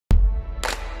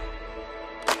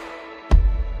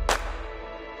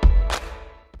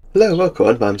Hello,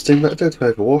 welcome. I'm Sting Rector to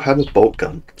over Warhammer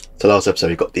Boltgun. So last episode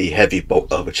we got the heavy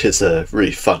bolter, which is a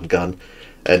really fun gun.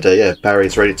 And yeah,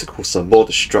 Barry's ready to cause some more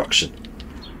destruction.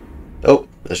 Oh,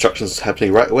 destruction's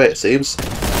happening right away it seems.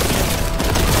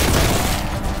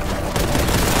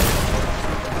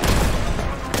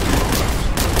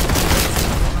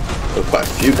 Oh, quite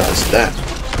a few guys there.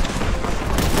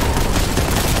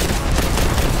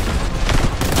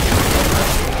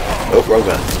 Oh, wrong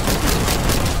man.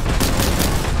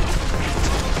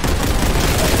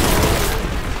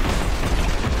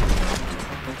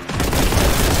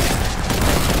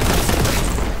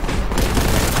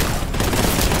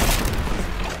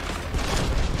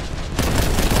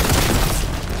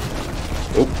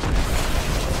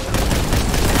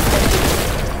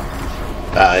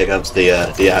 Ah, here comes the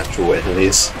actual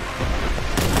enemies.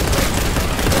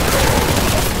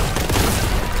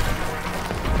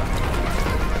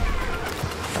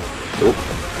 Oh.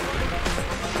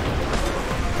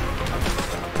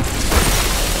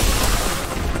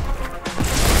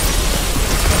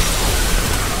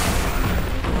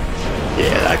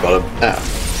 Yeah, I got him. Ah.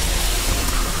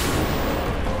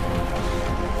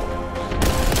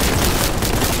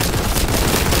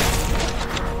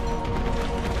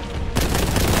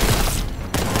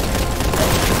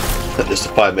 There's the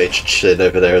fire mage chin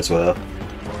over there as well.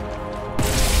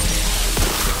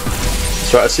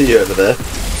 That's right, I see you over there.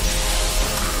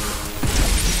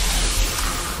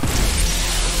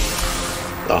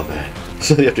 Oh man,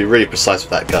 you have to be really precise with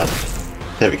that gun.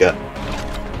 There we go.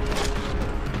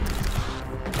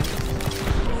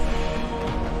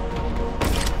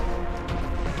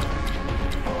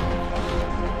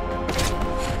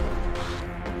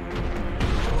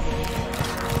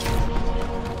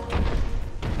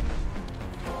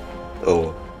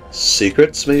 Oh,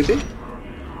 secrets maybe?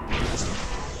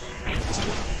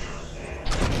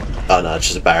 Oh no, it's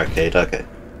just a barricade, okay.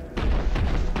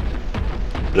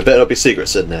 But there better not be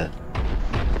secrets in there.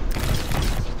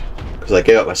 Because I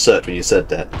gave up my search when you said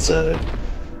that, so...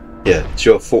 Yeah, it's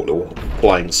your fault, little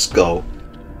flying skull.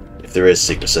 If there is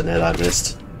secrets in there that I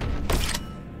missed.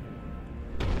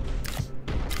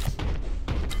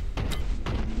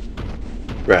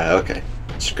 Right, okay.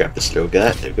 Let's grab this little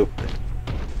guy, there we go.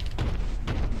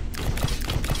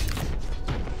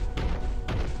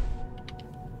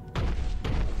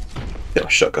 Got a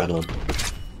shotgun on.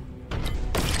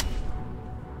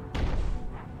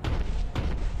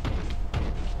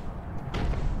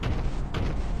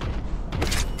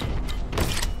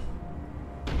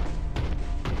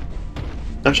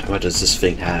 Actually, how much does this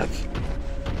thing have?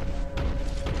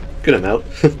 Good amount.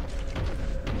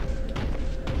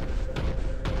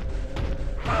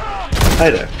 Hi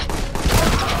there.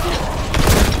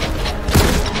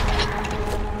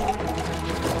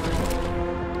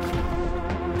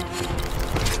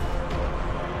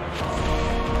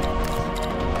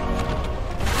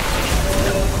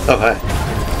 Oh, hi.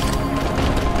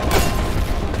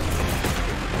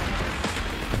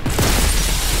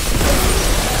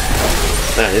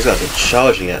 Man, these guys are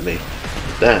charging at me.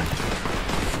 Damn.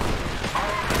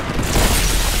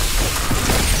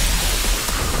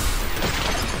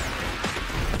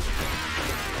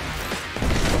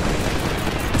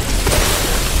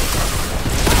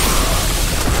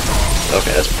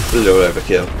 Okay, that's a little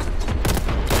overkill.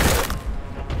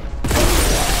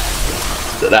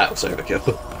 So that was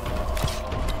overkill.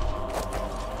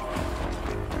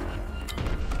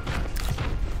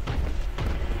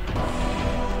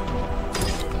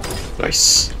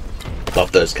 Nice.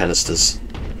 Love those canisters.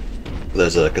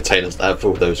 Those containers that have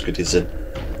all those goodies in.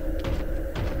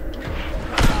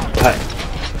 Right.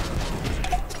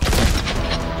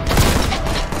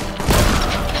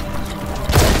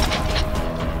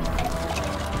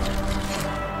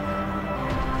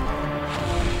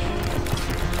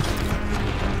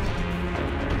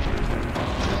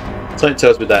 Something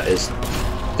tells me that is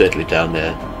deadly down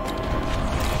there.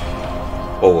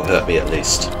 Or will hurt me at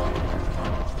least.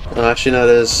 Oh, actually, no,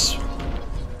 there's...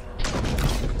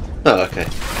 Oh, okay.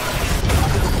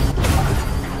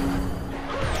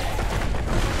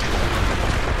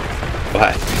 Oh,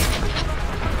 hi.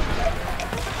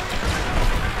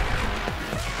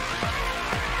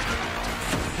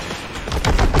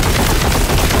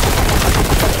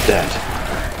 Dead.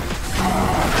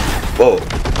 Whoa.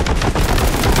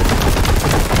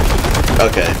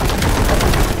 Okay.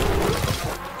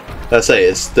 Let's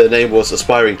say the name was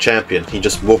Aspiring Champion. He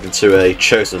just walked into a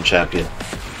Chosen Champion.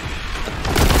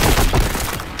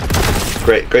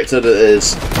 Great to know that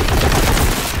there's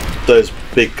those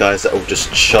big guys that will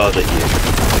just charge at you.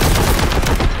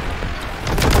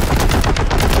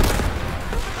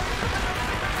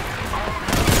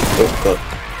 Oh god.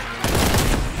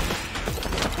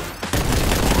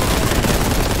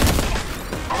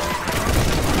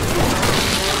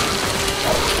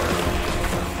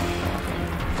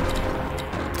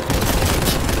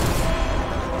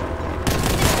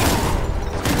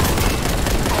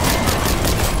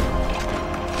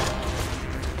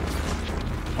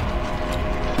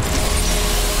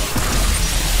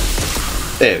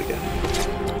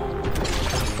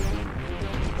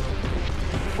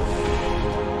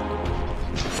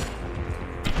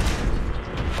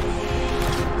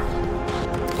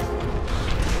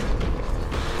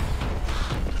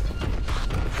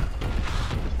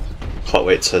 Can't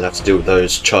wait to have to deal with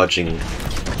those charging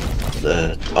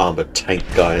the armoured tank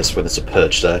guys when there's a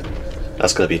purge there.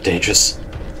 That's going to be dangerous.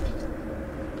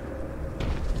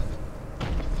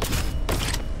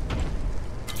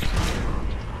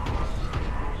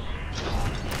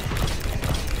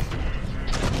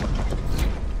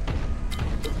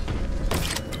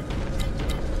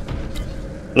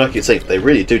 Like you think, they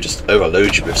really do just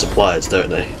overload you with supplies, don't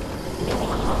they?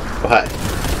 Oh, hi.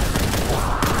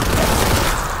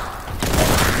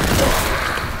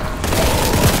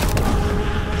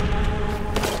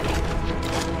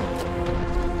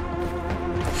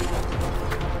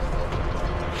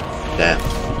 Damn.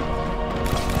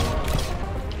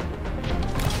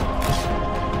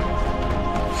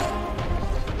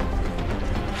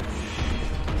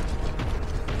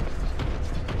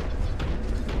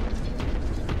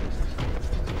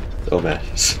 Oh man,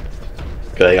 it's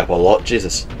going up a lot,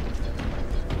 Jesus.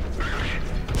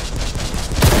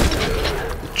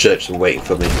 Church is waiting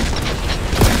for me.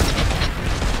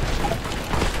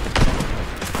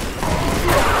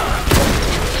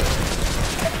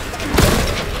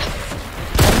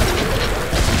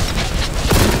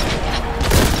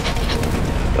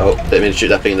 Oh, didn't mean to shoot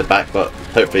that thing in the back, but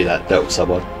hopefully that dealt with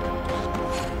someone.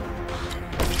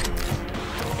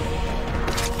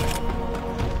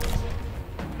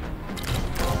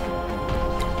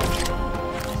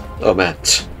 Oh man,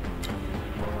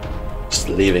 just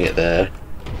leaving it there.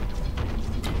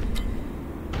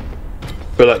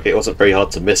 I feel like it wasn't very hard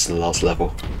to miss in the last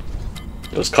level.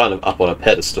 It was kind of up on a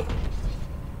pedestal.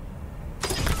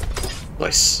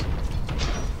 Nice.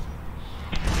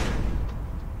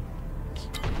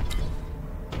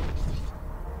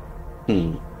 I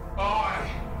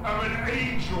am an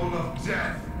angel of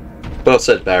death. Well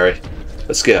said, Barry.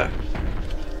 Let's go.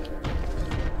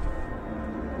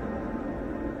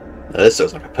 Now, this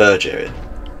looks like a purge area.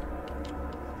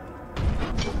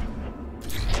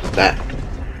 That.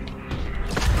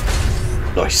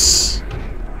 Nice.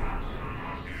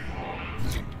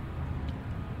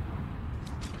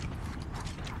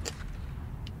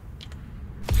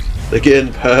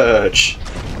 Begin purge.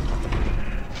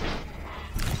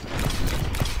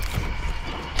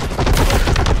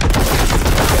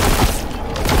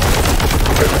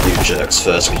 You jerks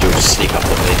first, because you'll just sneak up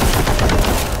on me.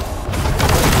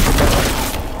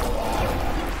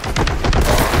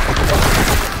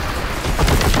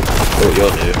 Oh,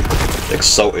 you're new.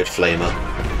 Exalted Flamer.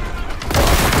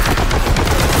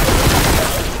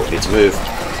 Need to move.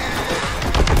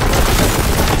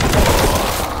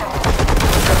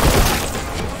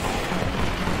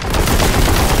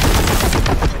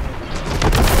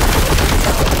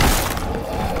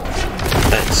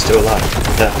 It's still alive.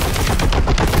 Yeah.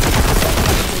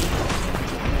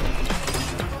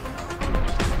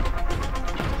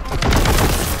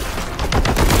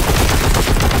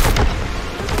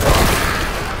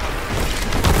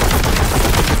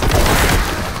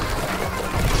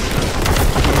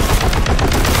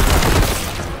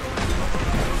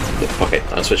 Okay,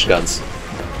 I'll switch guns.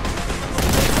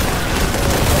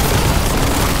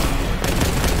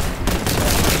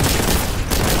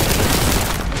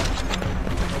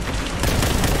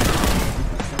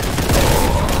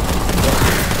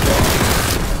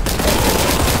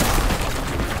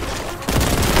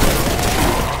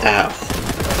 Ow.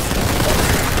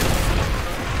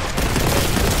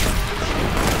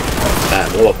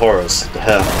 Damn, all the horrors. What the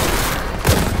hell?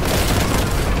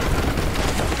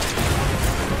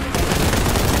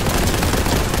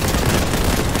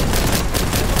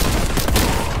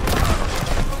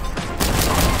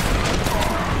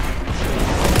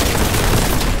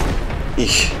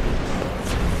 Eesh.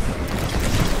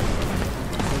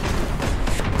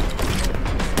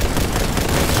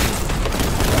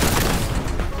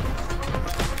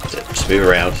 Just move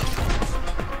around.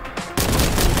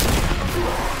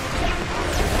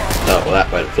 Oh, well,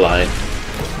 that went flying.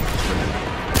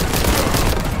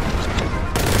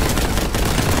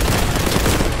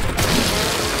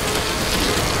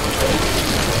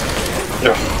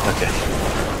 Oh, okay.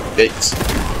 Yikes.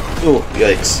 Oh,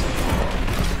 yikes.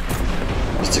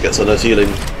 Just to get some of those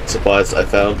healing supplies that I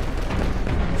found.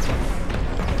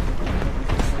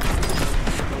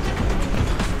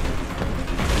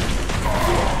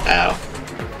 Ow.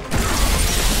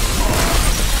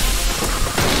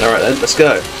 Alright then, let's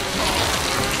go.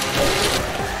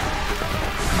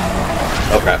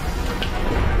 Okay.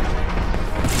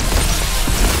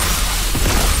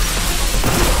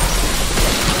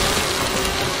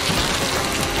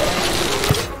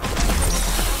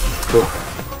 Cool.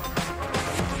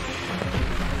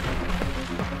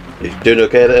 You doing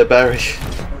okay there, Barry?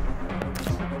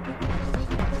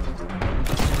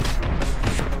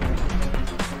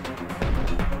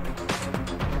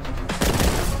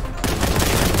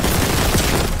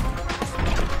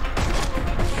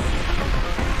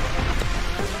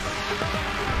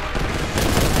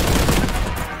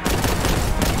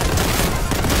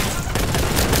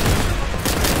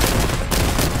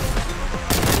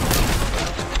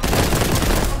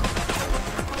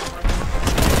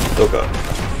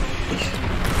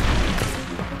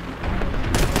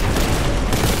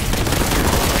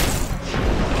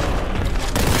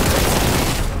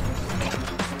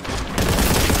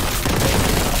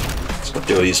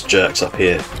 do all these jerks up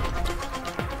here.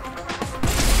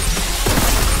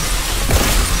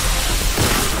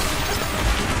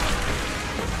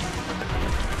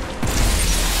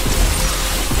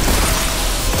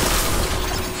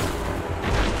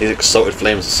 These exalted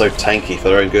flames are so tanky for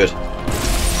their own good.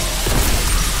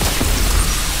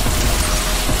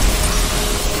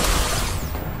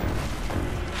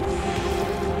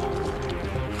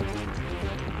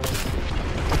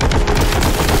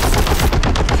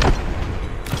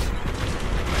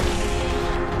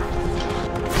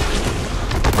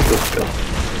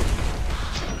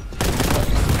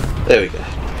 There we go.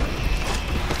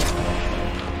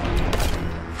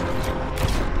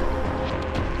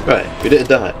 Right, we didn't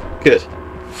die. Good.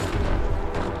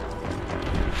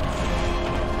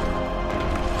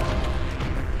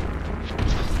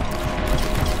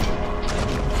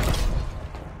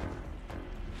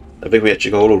 I think we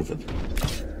actually got all of them.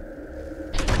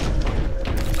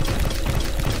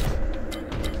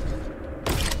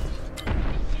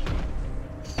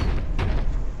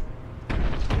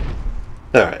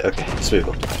 Alright, okay, let's move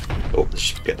on. Oh, let's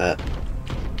just get that.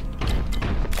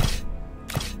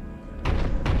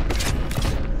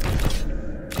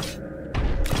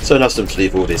 So nice of them to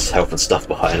leave all this health and stuff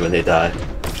behind when they die.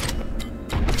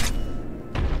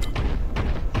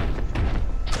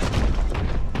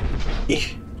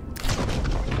 Eesh.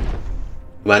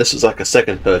 Man, this was like a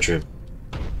second purge room.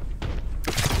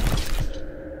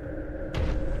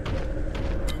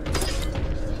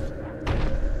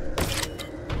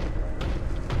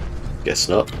 Guess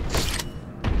not.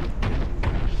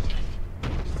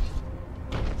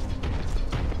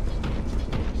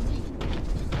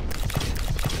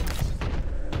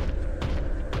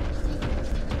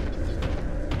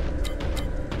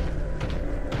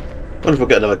 I wonder if we'll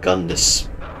get another gun this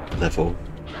level.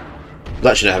 I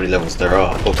don't actually know how many levels there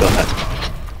are. Oh god.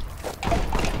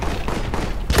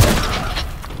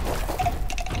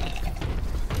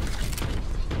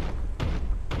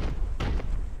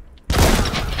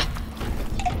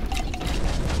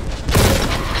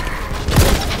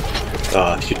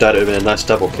 Ah, if you died, it would have been a nice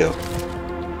double kill.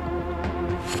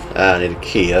 Ah, I need a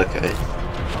key, okay.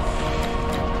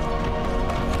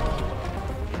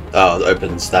 Oh, it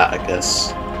opens that, I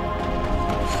guess.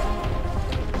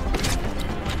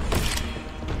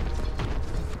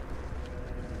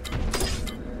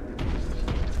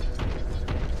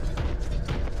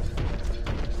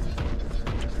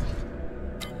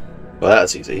 Well,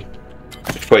 that's easy.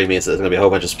 Which probably means that there's going to be a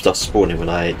whole bunch of stuff spawning when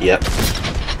I... Yep.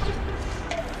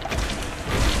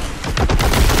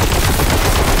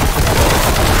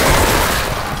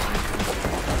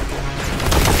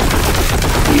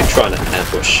 You're trying to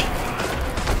ambush.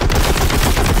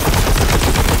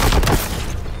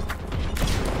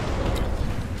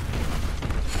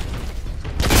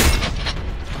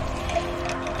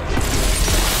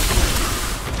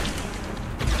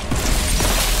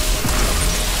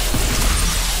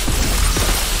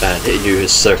 Man, hitting you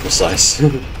is so precise.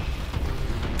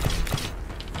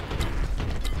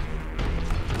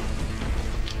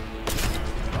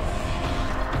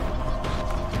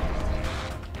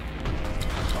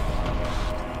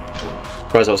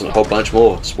 Surprised there wasn't a whole bunch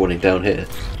more spawning down here.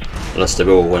 Unless they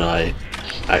will when I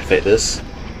activate this.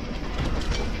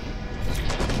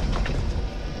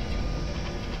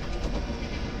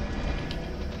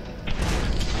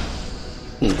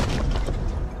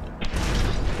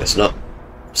 Guess not.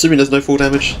 Assuming there's no fall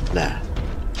damage? Nah.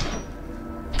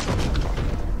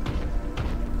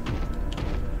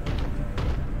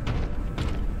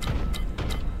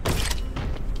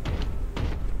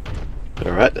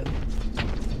 Alright then.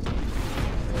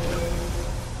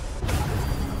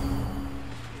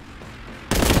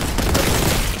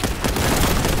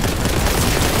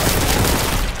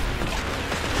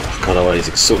 God, I want these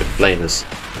exalted flamers.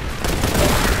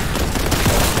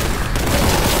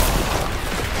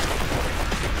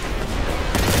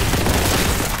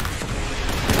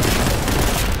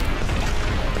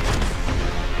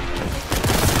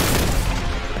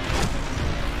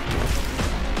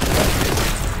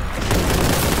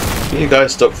 You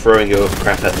guys stop throwing your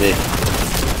crap at me.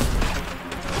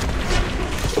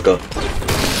 Oh god.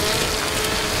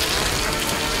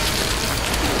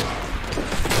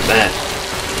 Man.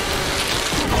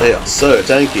 They are so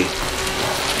tanky.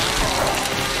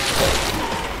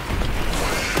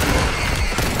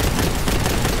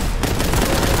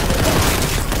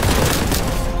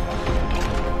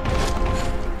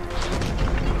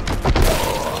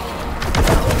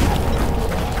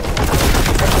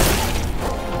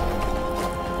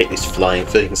 Hate these flying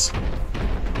things.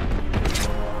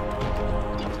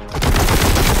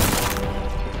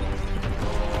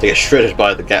 They get shredded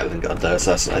by the Gatling gun though,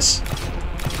 so that's nice.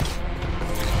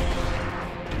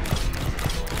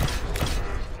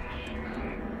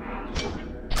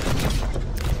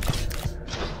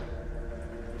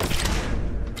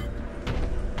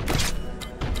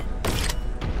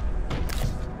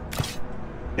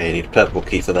 Okay, you need a purple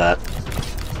key for that.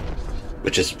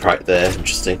 Which is right there,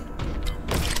 interesting.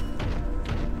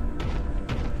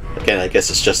 Again, I guess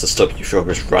it's just to stop you from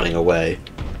just running away.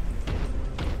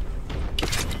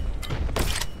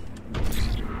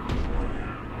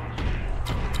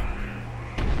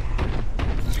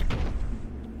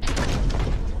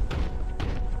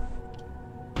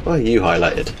 Why are you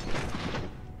highlighted?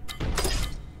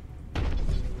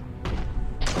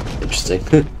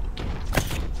 Interesting.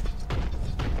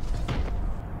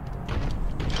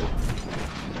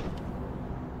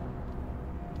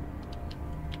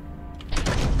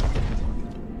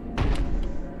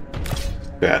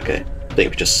 Yeah, okay. I think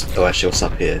we just... Oh, actually, what's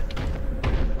up here?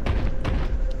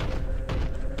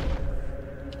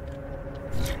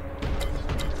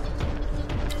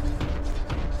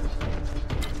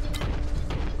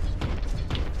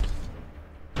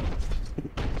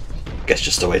 Guess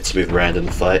just a way to move around in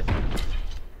the fight.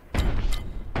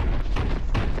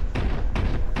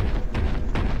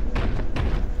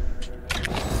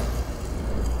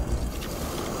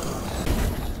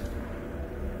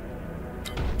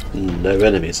 No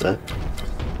enemies there.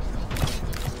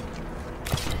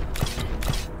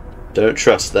 Don't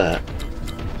trust that.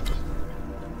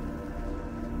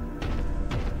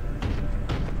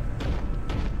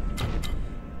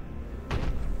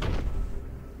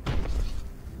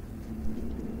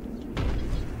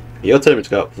 You're telling me to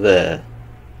go up there.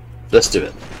 Let's do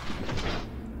it.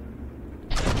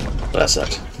 Well, that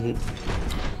sucks.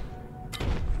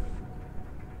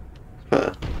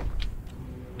 Huh.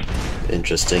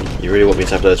 Interesting. You really want me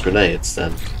to have those grenades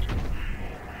then?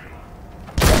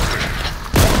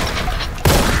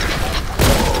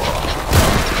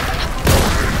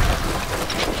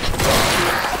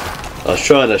 I was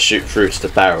trying to shoot through to the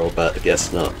barrel, but I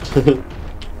guess not.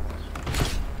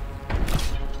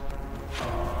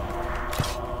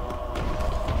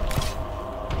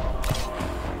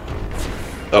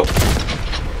 Oh.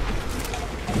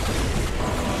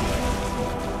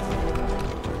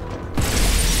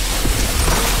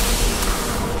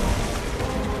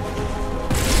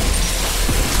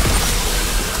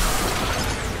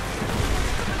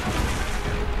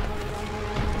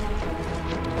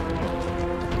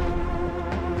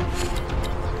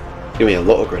 Give me a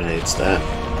lot of grenades there.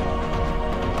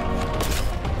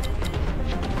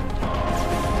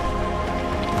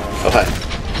 Oh, hi.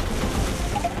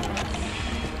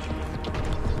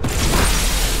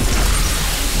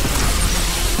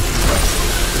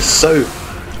 It's so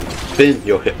thin,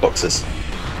 your hitboxes.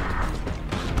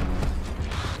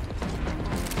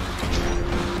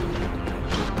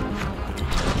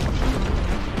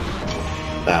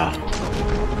 Ah.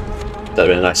 That'd have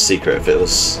been a nice secret if it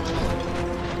was...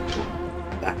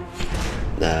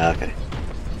 Nah, okay.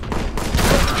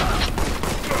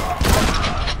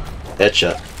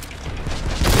 Headshot.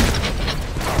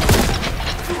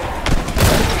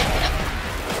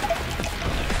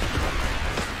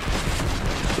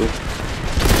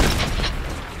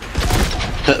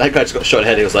 That guy just got shot in the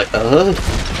head, he was like,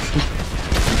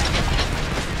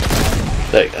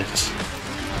 There you go.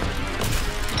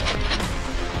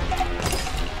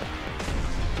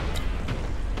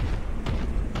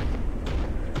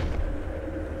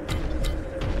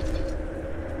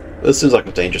 This seems like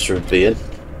a dangerous room to be in.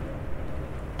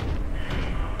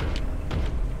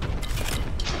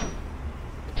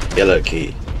 Yellow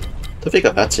key. Don't think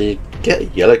I've had to get a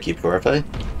yellow key before, have I?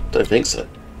 Don't think so.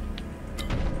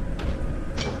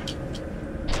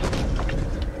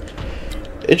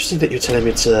 Interesting that you're telling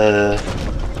me to...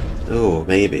 Oh,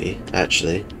 maybe,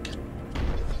 actually.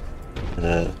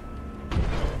 Oh,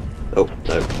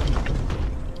 no.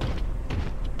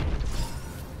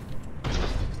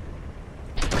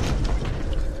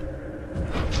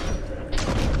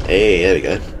 Hey, there we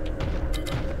go.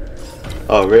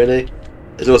 Oh, really?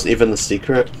 It wasn't even the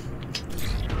secret?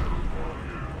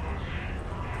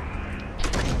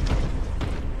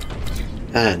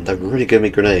 Man, they're really giving me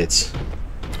grenades.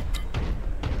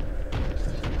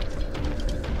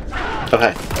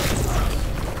 Okay.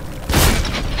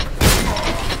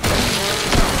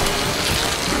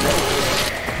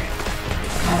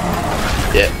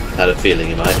 Yeah, had a feeling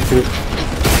you might.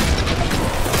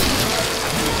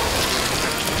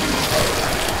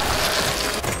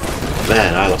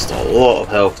 Man, I lost a lot of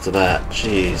health to that.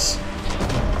 Jeez.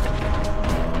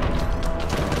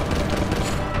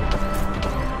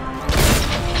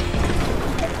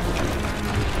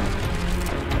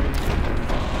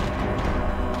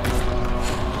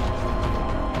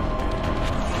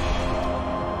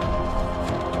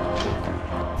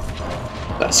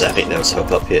 That's it, I think there was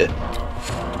help up here.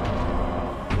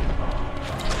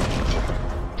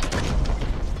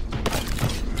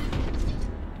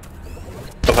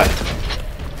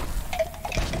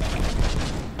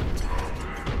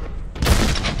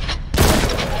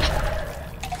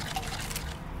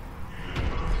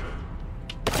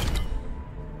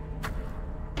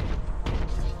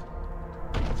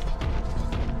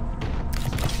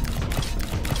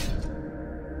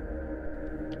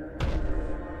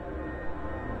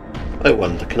 I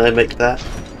wonder, can I make that?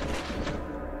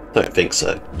 Don't think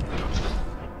so.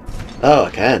 Oh,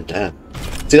 I can, damn.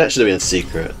 See, that should have been a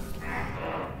secret.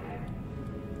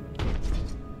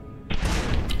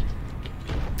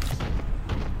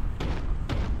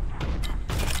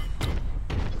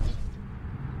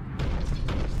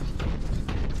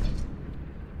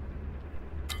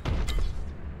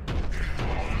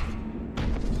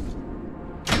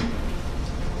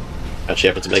 Actually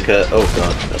happened to make a... oh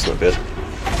god, that's not good.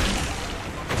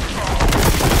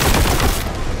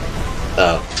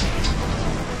 Oh.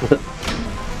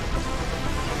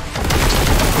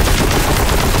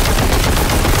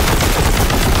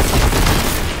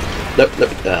 Nope,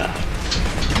 nope,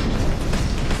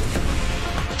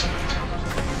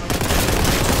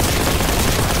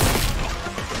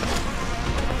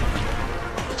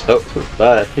 Oh,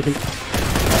 bye.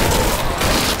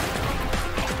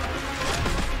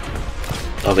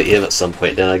 I'll meet him at some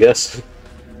point then, I guess.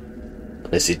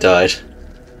 Unless he died.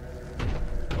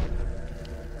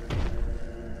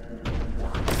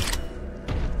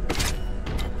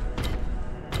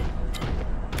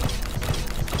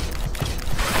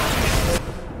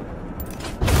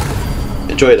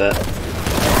 Enjoy that.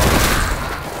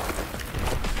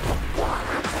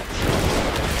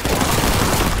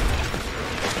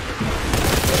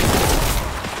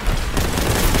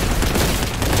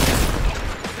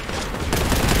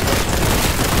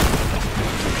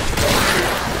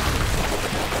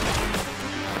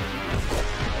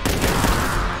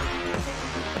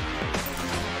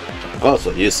 Oh, that's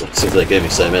what useful, since they gave me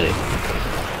so many.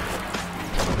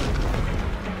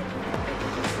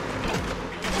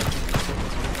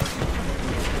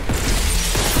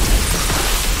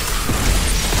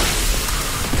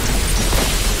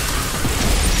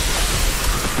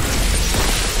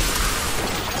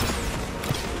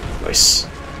 Nice.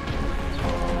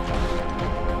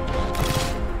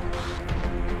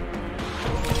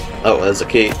 Oh, there's a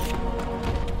key.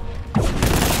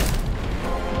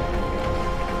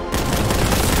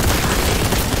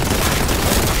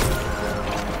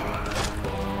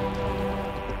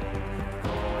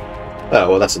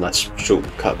 Oh, well, that's a nice short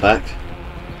cut back.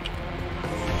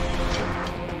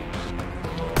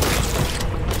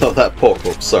 Not that poor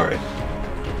corpse, sorry.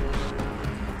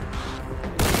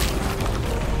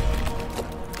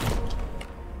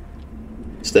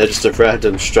 Is there just a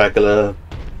random straggler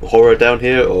horror down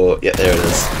here, or... yeah, there it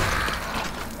is.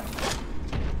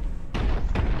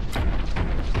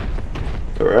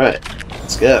 Alright,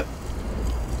 let's go.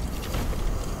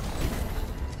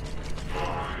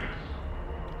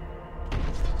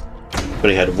 I've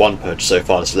only had one purchase so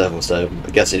far this level, so I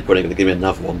guess he's probably going to give me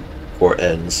another one before it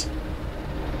ends.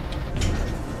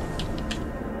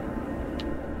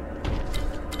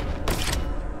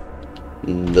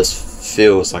 This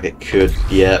feels like it could,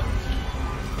 yeah.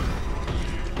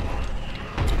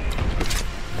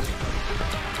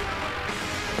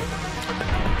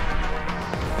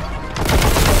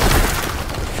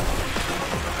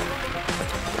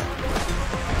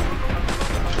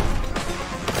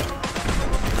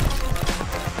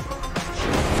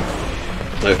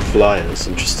 No flyers,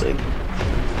 interesting.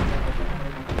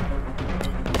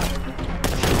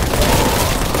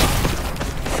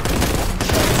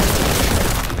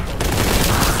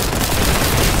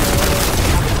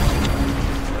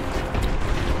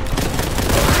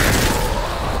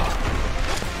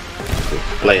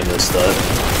 Playing this though.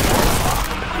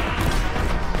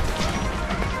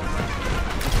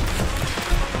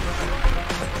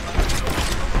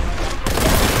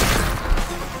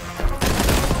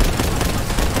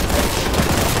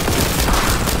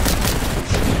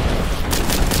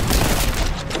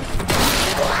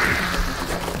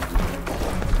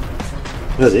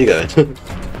 Where's he going?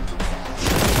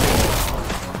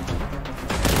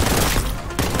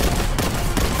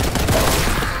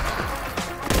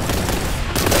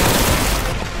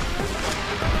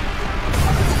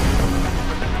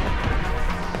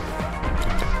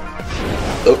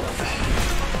 Oh.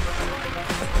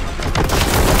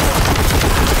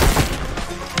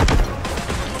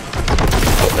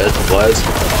 Oh, there's the flies.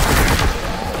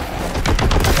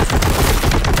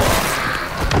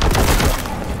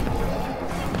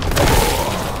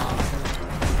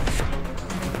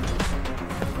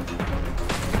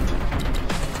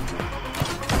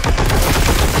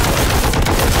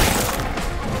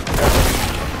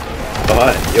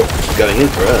 Alright, you're going in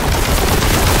for it.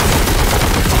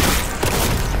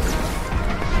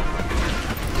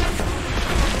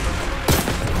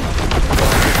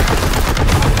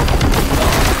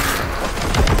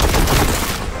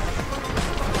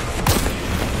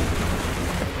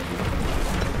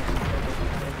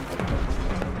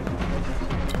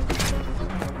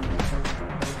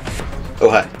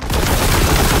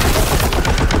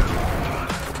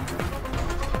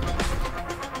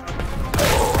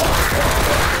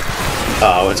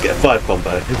 I want to get a 5 combo.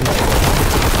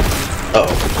 Uh oh.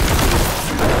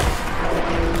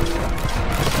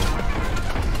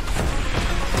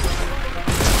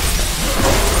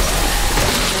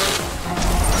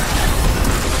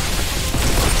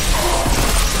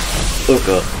 Oh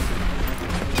god.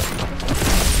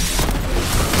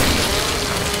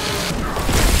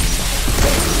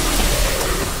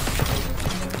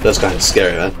 That's kind of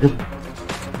scary, man.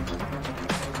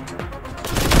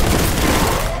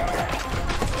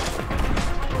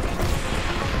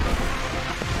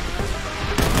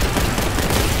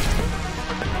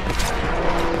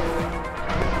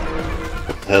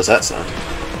 What the hell's that sound?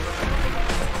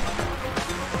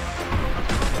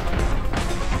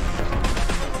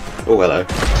 Oh, hello.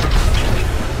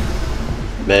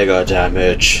 Mega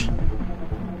damage.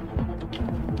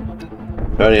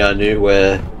 If only I knew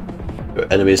where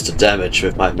enemies to damage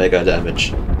with my mega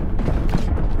damage.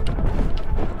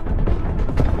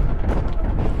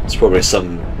 It's probably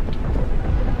some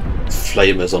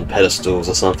flamers on pedestals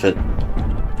or something.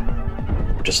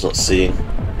 I'm just not seeing.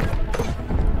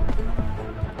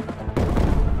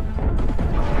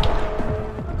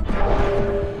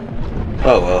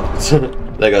 Oh well.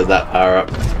 There goes that power up.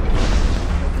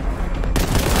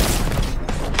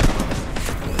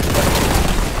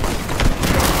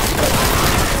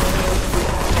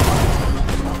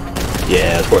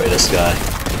 Yeah, it's probably this guy.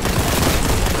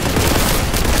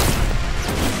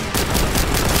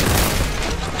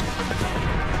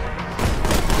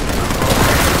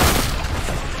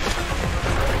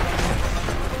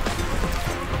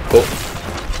 Oh.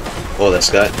 Or this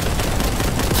guy.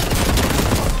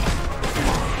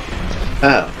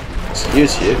 Ow.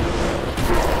 Excuse you.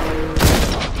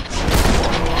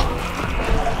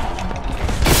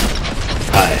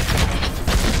 Hi.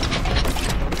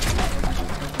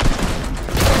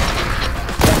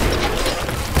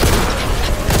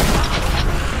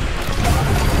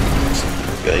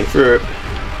 Going through it.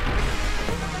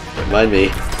 Don't mind me.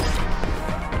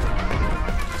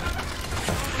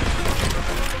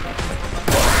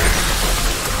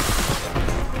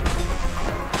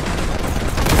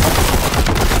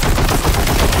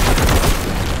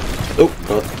 Oh,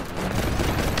 God.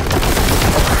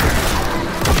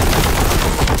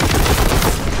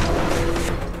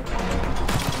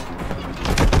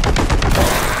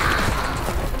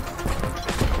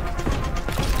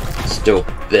 Still,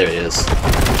 there he is.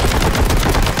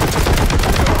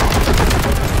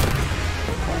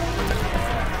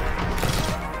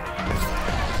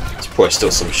 There's probably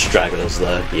still some stragglers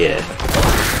though, yeah.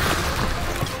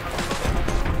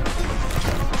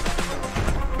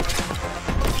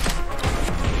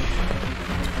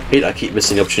 I keep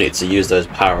missing the opportunity to use those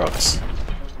power-ups.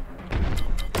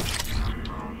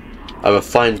 I either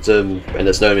find them when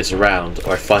there's no enemies around,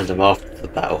 or I find them after the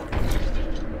battle.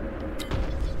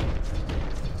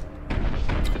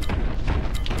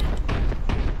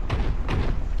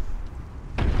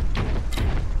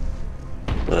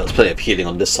 Well, there's plenty of healing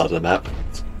on this side of the map.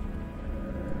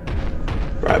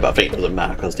 Right, but I think it doesn't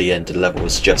matter because the end of the level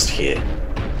is just here.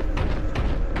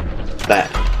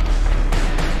 Bam.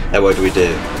 Now what do we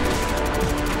do?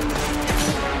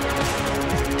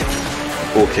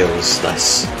 4 kills,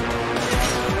 nice.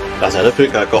 As I don't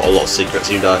think I got a lot of secrets,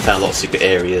 even though I found a lot of secret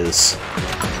areas.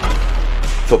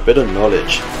 Forbidden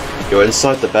knowledge. You're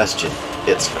inside the bastion.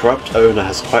 Its corrupt owner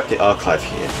has quietly archived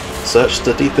here. Search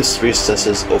the deepest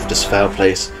recesses of this foul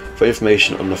place for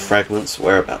information on the fragment's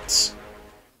whereabouts.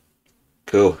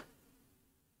 Cool.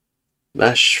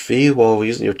 Mash V while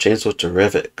using your chainsaw to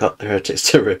rev it. Cut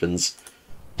heretics to ribbons.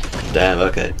 Damn,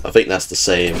 okay. I think that's the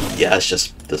same. Yeah, that's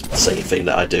just the same thing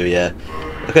that I do, yeah.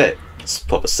 Okay, let's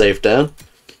pop a save down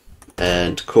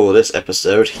and call this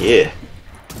episode here.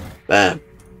 Bam.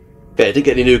 Okay, I didn't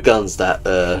get any new guns that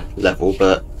level,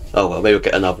 but oh well, maybe we'll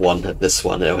get another one at this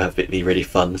one. It'll have it be really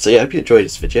fun. So yeah, I hope you enjoyed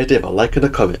this video. Leave a like and a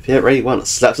comment. If you haven't already, why not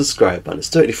slap subscribe button? It's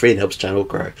totally free and helps the channel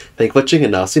grow. Thank you for watching,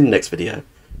 and I'll see you in the next video.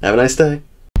 Have a nice day.